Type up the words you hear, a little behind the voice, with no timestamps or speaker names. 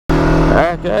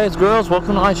Alright guys, girls,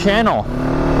 welcome to my channel.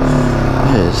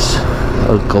 It is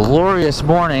a glorious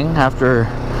morning after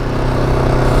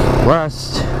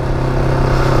last,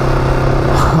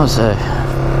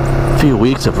 a few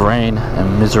weeks of rain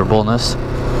and miserableness.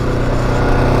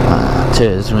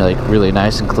 Today is gonna be like really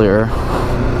nice and clear.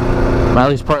 At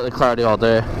least partly cloudy all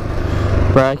day.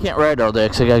 But I can't ride all day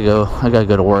because I gotta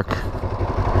go to work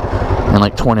in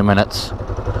like 20 minutes.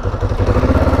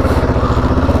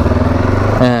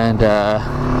 And yeah,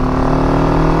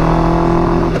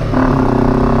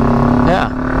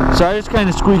 so I just kind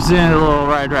of squeezed in a little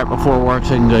ride right before work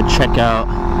so I can go check out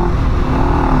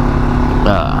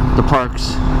the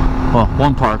parks. Well,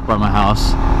 one park by my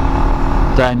house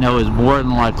that I know is more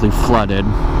than likely flooded.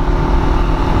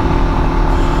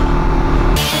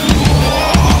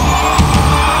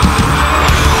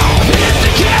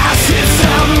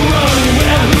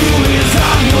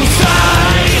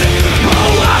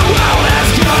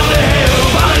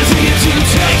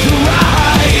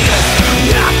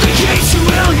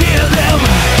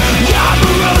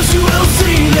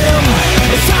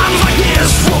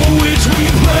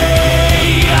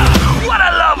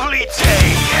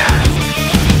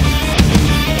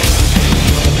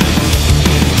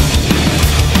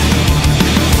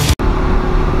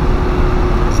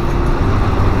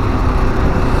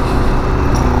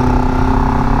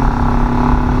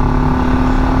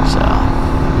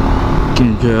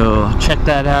 Go check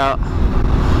that out,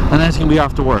 and then it's gonna be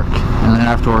off to work, and then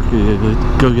after work we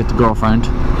go get the girlfriend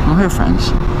or her friends.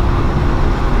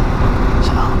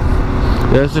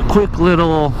 So there's a quick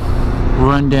little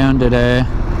rundown today.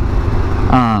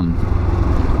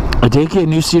 I did get a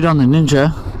new seat on the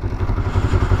Ninja,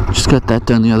 just got that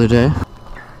done the other day.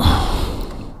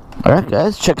 Alright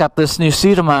guys, check out this new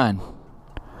seat of mine.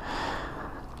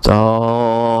 It's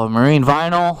all marine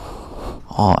vinyl,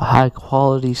 all high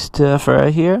quality stuff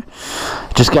right here.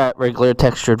 Just got regular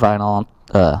textured vinyl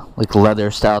on, like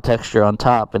leather style texture on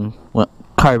top, and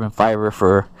carbon fiber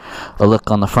for a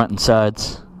look on the front and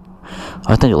sides.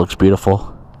 I think it looks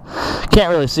beautiful. Can't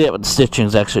really see it, but the stitching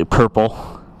is actually purple.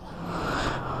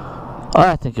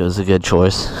 I think it was a good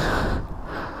choice.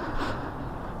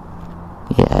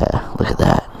 Yeah, look at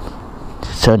that.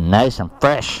 So nice and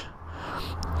fresh.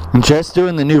 And just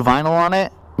doing the new vinyl on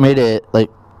it made it like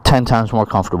 10 times more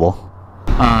comfortable.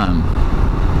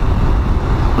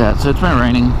 Yeah, so it's been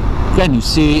raining. Got a new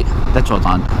seat. That's what I was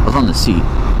on. I was on the seat.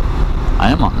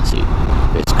 I am on the seat.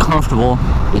 It's comfortable.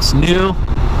 It's new.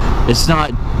 It's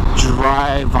not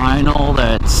dry vinyl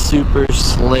that's super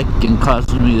slick and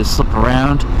causes me to slip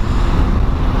around.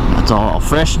 It's all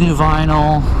fresh new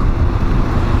vinyl.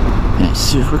 And it's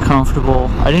super comfortable.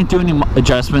 I didn't do any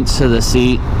adjustments to the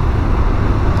seat.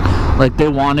 Like they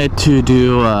wanted to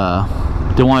do,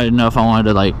 they wanted to know if I wanted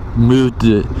to like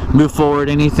move forward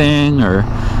anything or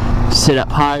sit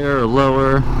up higher or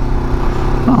lower.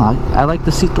 Oh, I like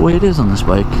the seat the way it is on this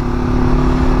bike.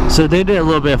 So they did a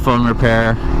little bit of phone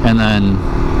repair and then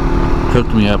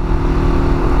hooked me up,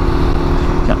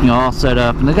 got me all set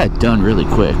up, and they got done really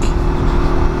quick.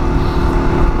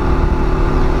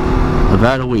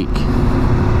 About a week.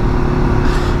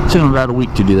 It took them about a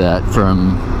week to do that,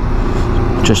 from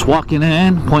just walking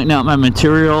in, pointing out my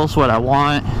materials, what I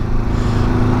want.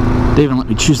 They even let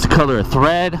me choose the color of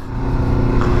thread.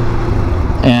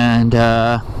 And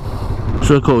it's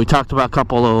really cool. We talked about a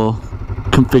couple of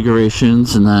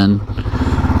configurations, and then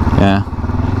yeah,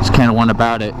 just kind of went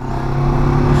about it.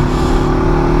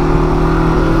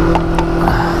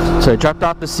 So I dropped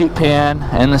off the seat pan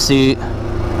and the seat.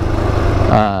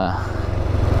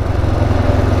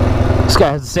 This guy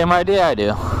has the same idea I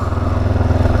do.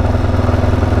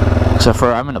 Except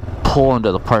for I'm gonna pull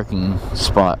into the parking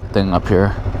spot thing up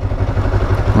here.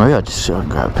 Maybe I'll just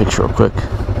grab a picture real quick.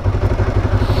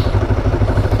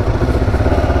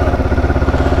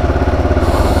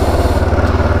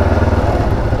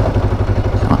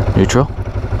 Come on, neutral.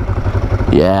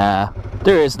 Yeah,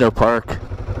 there is no park.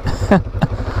 I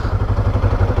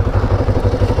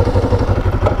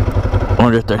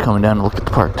wonder if they're coming down to look at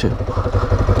the park too.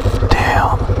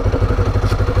 Damn.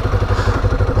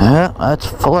 Yeah, that's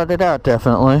flooded out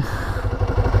definitely.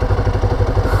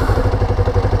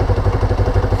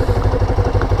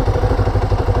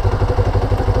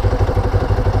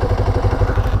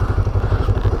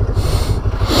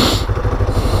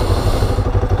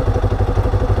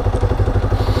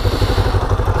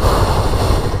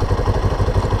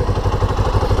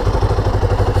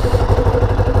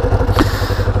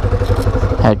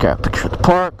 I got a picture of the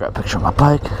park, got a picture of my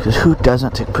bike, because who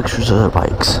doesn't take pictures of their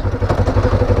bikes?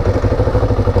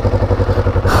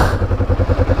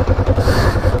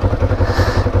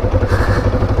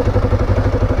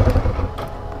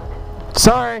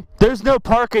 Sorry, there's no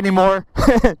park anymore.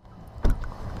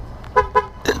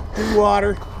 New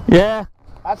water. Yeah.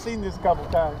 I've seen this a couple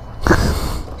times.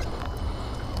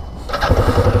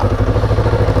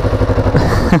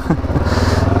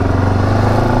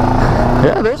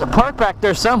 Yeah, there's a park back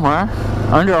there somewhere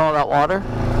under all that water.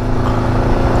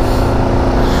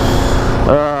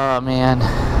 Oh man,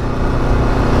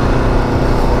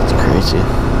 it's crazy.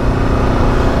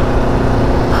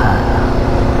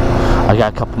 I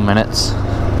got a couple minutes.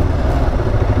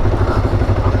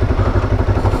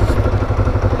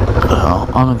 Well,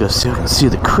 I'm gonna go see if I can see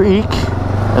the creek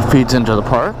that feeds into the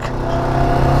park.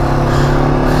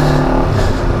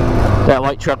 That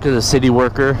white truck is a city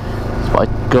worker. It's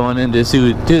probably going in to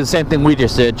do the same thing we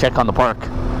just did, check on the park.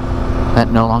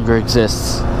 That no longer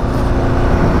exists.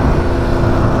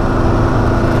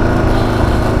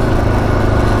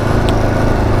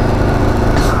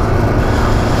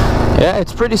 Yeah,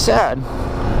 it's pretty sad.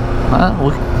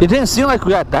 It didn't seem like we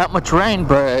got that much rain,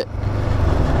 but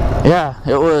yeah,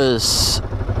 it's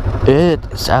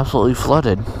absolutely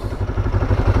flooded.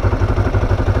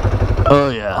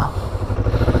 Oh yeah.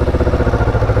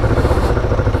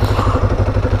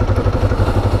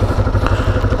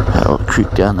 That little creek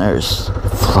down there is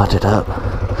flooded up.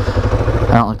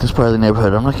 I don't like this part of the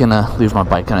neighborhood. I'm not gonna leave my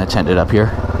bike unattended up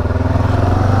here.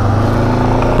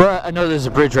 But I know there's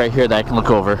a bridge right here that I can look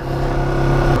over.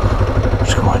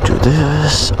 Just going to do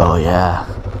this. Oh yeah.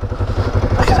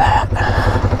 Look at that.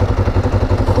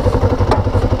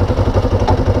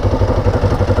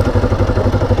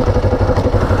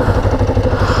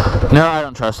 No, I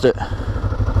don't trust it.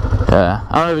 Yeah,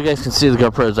 I don't know if you guys can see the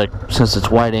GoPro. Like, since it's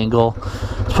wide angle,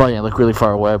 it's probably gonna look really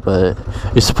far away, but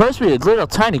it's supposed to be a little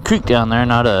tiny creek down there,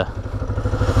 not a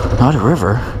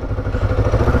river.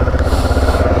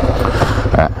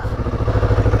 Alright.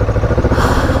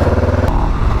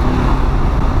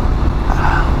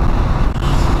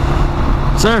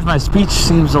 Sorry if my speech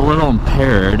seems a little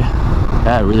impaired. I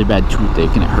got a really bad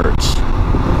toothache and it hurts.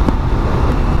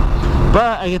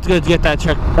 But I get to go get that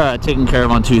truck taken care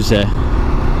of on Tuesday.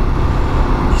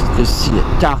 Just go see a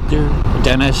doctor, a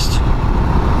dentist,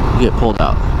 get pulled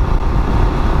out.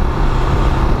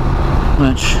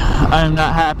 Which I'm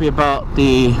not happy about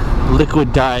the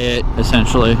liquid diet,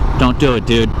 essentially. Don't do it,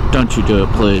 dude. Don't you do it,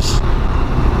 please.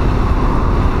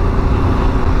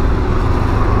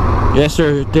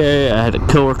 Yesterday, I had a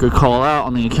coworker call out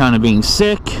on the account of being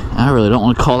sick. I really don't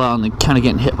want to call out on the account of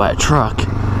getting hit by a truck.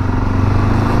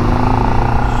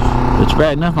 It's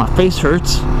bad enough my face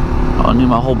hurts. I need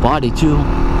my whole body too.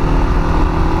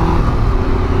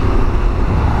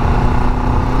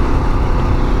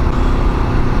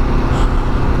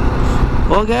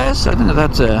 Well guys, I think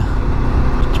it's a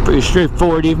pretty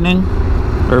straightforward evening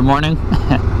or morning.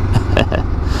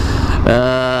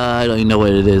 I don't even know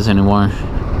what it is anymore.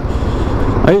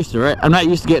 I'm not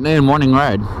used to getting in a morning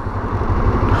ride.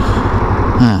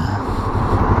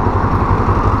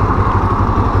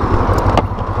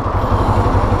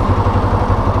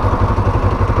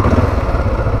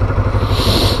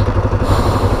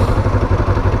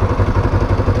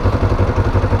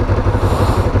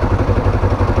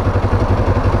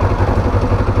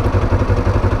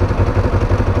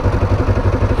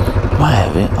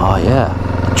 Oh yeah,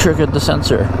 triggered the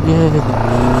sensor. Yeah.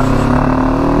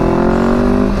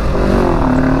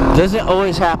 Doesn't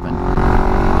always happen.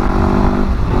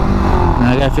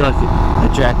 I gotta feel like a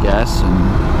jackass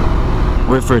and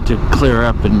wait for it to clear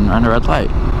up and run a red light.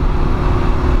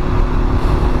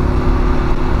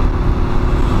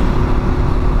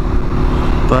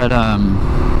 But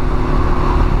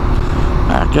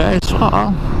alright guys,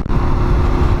 well,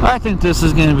 I think this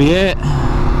is gonna be it.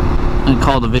 I'm gonna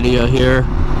call the video here.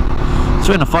 It's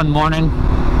been a fun morning.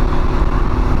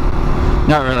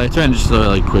 Not really, it's been just a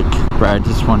really quick ride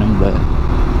this morning, but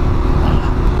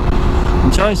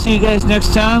until I see you guys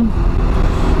next time,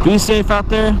 be safe out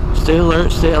there, stay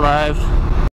alert, stay alive.